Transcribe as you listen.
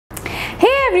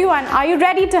everyone, are you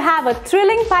ready to have a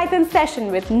thrilling Python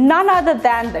session with none other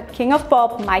than the king of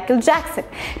pop, Michael Jackson?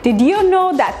 Did you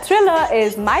know that Thriller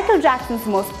is Michael Jackson's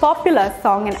most popular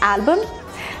song and album?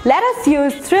 Let us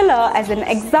use Thriller as an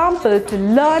example to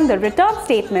learn the return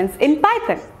statements in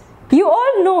Python. You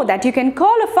all know that you can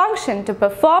call a function to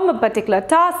perform a particular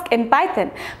task in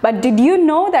Python, but did you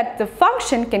know that the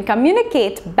function can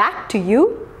communicate back to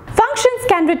you? Functions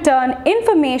can return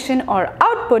information or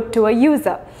output to a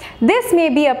user. This may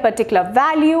be a particular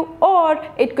value, or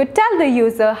it could tell the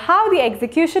user how the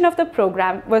execution of the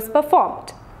program was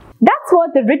performed. That's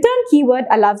what the return keyword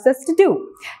allows us to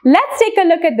do. Let's take a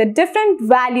look at the different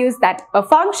values that a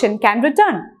function can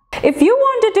return. If you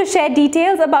wanted to share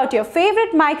details about your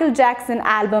favorite Michael Jackson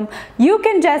album, you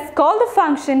can just call the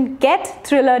function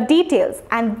getThrillerDetails,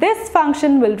 and this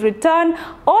function will return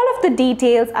all of the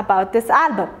details about this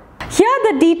album. Here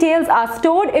the details are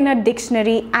stored in a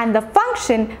dictionary and the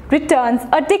function returns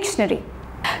a dictionary.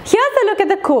 Here's a look at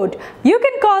the code. You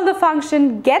can call the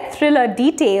function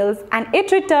getThrillerDetails and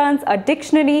it returns a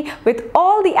dictionary with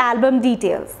all the album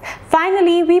details.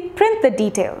 Finally, we print the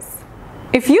details.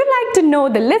 If you'd like to know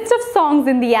the list of songs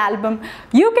in the album,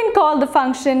 you can call the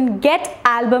function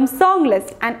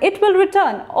getAlbumSongList and it will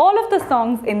return all of the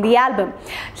songs in the album.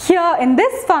 Here in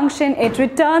this function, it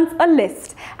returns a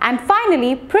list and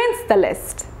finally prints the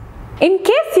list. In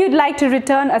case you'd like to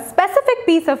return a specific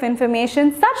piece of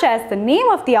information such as the name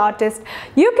of the artist,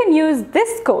 you can use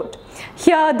this code.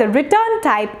 Here the return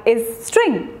type is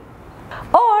string.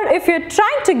 Or if you're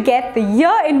trying to get the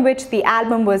year in which the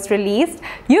album was released,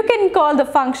 you can call the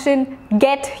function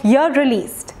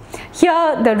getYearReleased.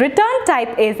 Here the return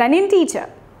type is an integer.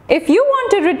 If you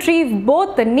want to retrieve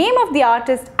both the name of the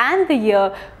artist and the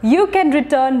year, you can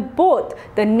return both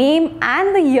the name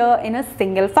and the year in a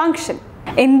single function.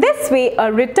 In this way,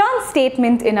 a return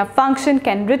statement in a function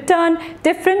can return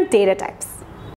different data types.